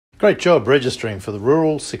Great job registering for the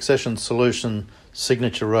Rural Succession Solution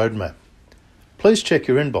Signature Roadmap. Please check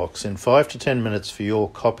your inbox in 5 to 10 minutes for your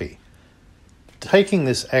copy. Taking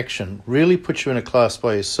this action really puts you in a class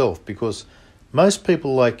by yourself because most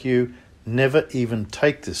people like you never even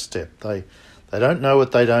take this step. They don't know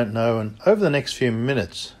what they don't know, and over the next few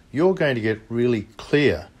minutes you're going to get really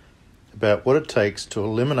clear about what it takes to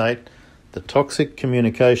eliminate the toxic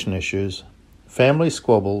communication issues, family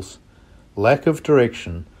squabbles, lack of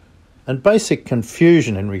direction, and basic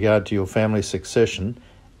confusion in regard to your family succession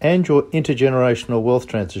and your intergenerational wealth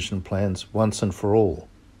transition plans once and for all.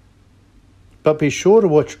 But be sure to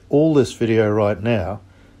watch all this video right now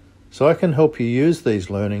so I can help you use these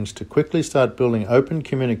learnings to quickly start building open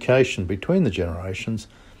communication between the generations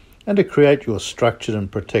and to create your structured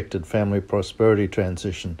and protected family prosperity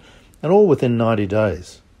transition, and all within 90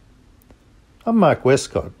 days. I'm Mark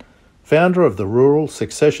Westcott, founder of the Rural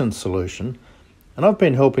Succession Solution, and I've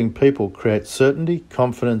been helping people create certainty,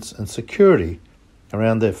 confidence and security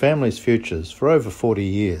around their family's futures for over 40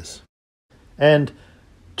 years. And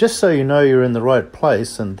just so you know you're in the right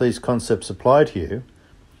place and these concepts apply to you,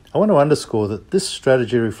 I want to underscore that this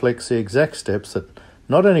strategy reflects the exact steps that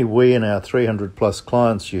not only we and our 300 plus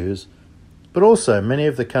clients use, but also many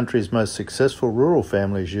of the country's most successful rural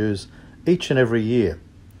families use each and every year.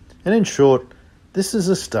 And in short, this is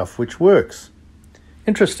the stuff which works.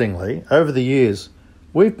 Interestingly, over the years,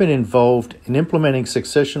 we've been involved in implementing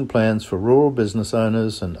succession plans for rural business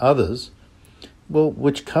owners and others,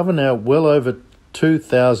 which cover now well over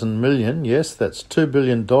 2,000 million, yes, that's $2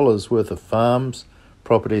 billion worth of farms,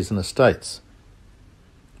 properties and estates.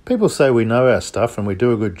 People say we know our stuff and we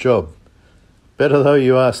do a good job. Better though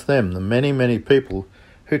you ask them, the many, many people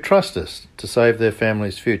who trust us to save their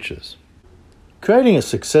families' futures. Creating a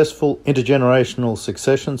successful intergenerational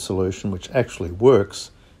succession solution which actually works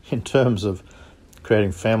in terms of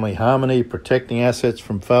creating family harmony, protecting assets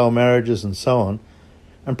from failed marriages and so on,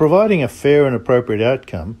 and providing a fair and appropriate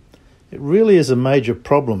outcome, it really is a major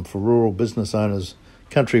problem for rural business owners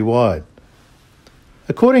countrywide.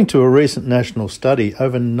 According to a recent national study,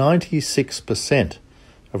 over 96%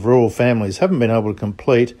 of rural families haven't been able to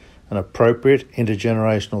complete an appropriate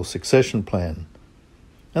intergenerational succession plan.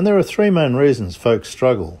 And there are three main reasons folks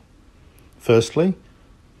struggle. Firstly,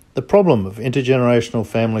 the problem of intergenerational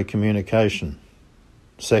family communication.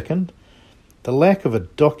 Second, the lack of a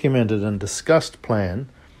documented and discussed plan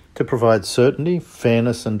to provide certainty,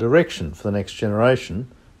 fairness and direction for the next generation.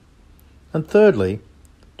 And thirdly,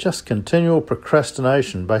 just continual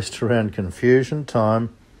procrastination based around confusion,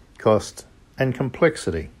 time, cost and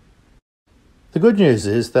complexity. The good news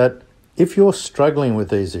is that if you're struggling with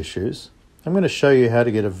these issues, I'm going to show you how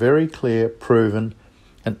to get a very clear, proven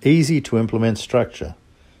and easy to implement structure.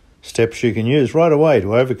 Steps you can use right away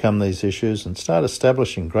to overcome these issues and start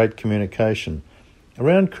establishing great communication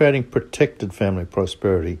around creating protected family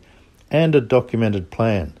prosperity and a documented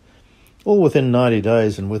plan, all within 90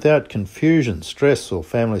 days and without confusion, stress or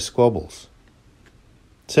family squabbles.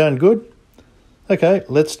 Sound good? Okay,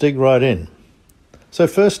 let's dig right in. So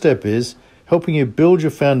first step is helping you build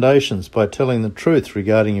your foundations by telling the truth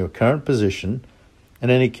regarding your current position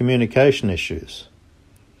and any communication issues.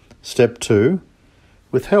 Step 2,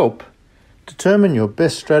 with help, determine your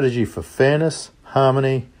best strategy for fairness,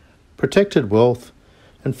 harmony, protected wealth,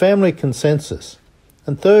 and family consensus.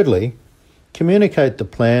 And thirdly, communicate the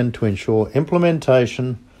plan to ensure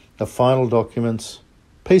implementation of final documents,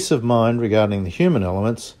 peace of mind regarding the human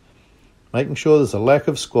elements, making sure there's a lack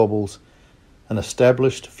of squabbles, and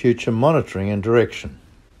established future monitoring and direction.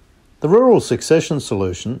 The Rural Succession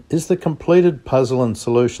Solution is the completed puzzle and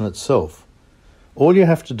solution itself. All you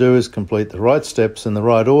have to do is complete the right steps in the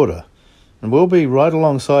right order, and we'll be right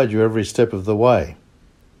alongside you every step of the way.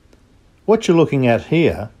 What you're looking at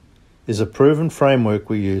here is a proven framework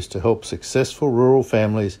we use to help successful rural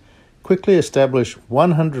families quickly establish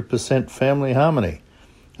 100% family harmony,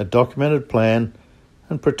 a documented plan,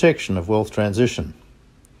 and protection of wealth transition.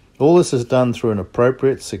 All this is done through an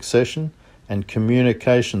appropriate succession and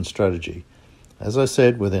communication strategy, as I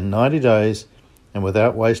said, within 90 days and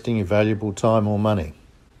without wasting your valuable time or money.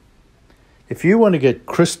 If you want to get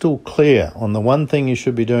crystal clear on the one thing you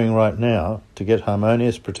should be doing right now to get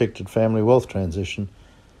harmonious protected family wealth transition,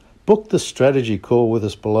 book the strategy call with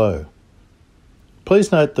us below.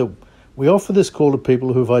 Please note that we offer this call to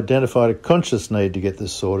people who've identified a conscious need to get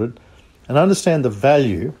this sorted and understand the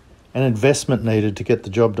value and investment needed to get the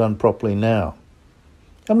job done properly now.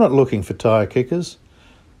 I'm not looking for tire kickers,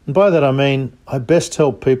 and by that I mean I best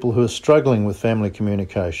help people who are struggling with family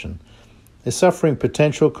communication. They're suffering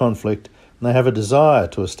potential conflict and they have a desire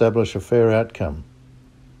to establish a fair outcome.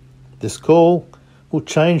 This call will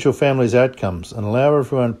change your family's outcomes and allow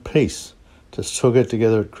everyone peace to still get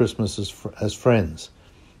together at Christmas as friends,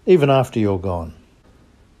 even after you're gone.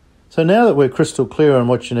 So now that we're crystal clear on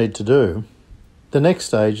what you need to do, the next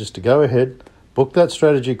stage is to go ahead, book that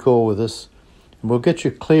strategy call with us, and we'll get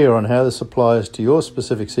you clear on how this applies to your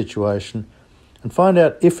specific situation and find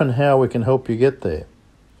out if and how we can help you get there.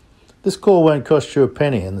 This call won't cost you a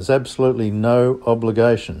penny and there's absolutely no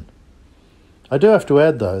obligation. I do have to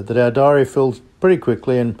add though that our diary fills pretty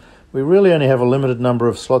quickly and we really only have a limited number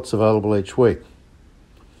of slots available each week.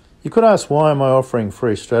 You could ask, why am I offering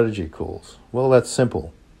free strategy calls? Well, that's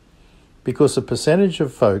simple. Because a percentage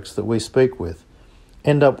of folks that we speak with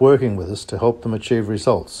end up working with us to help them achieve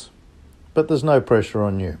results. But there's no pressure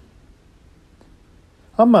on you.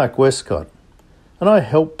 I'm Mark Westcott, and I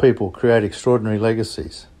help people create extraordinary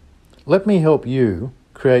legacies. Let me help you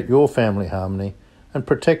create your family harmony and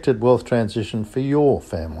protected wealth transition for your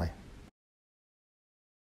family.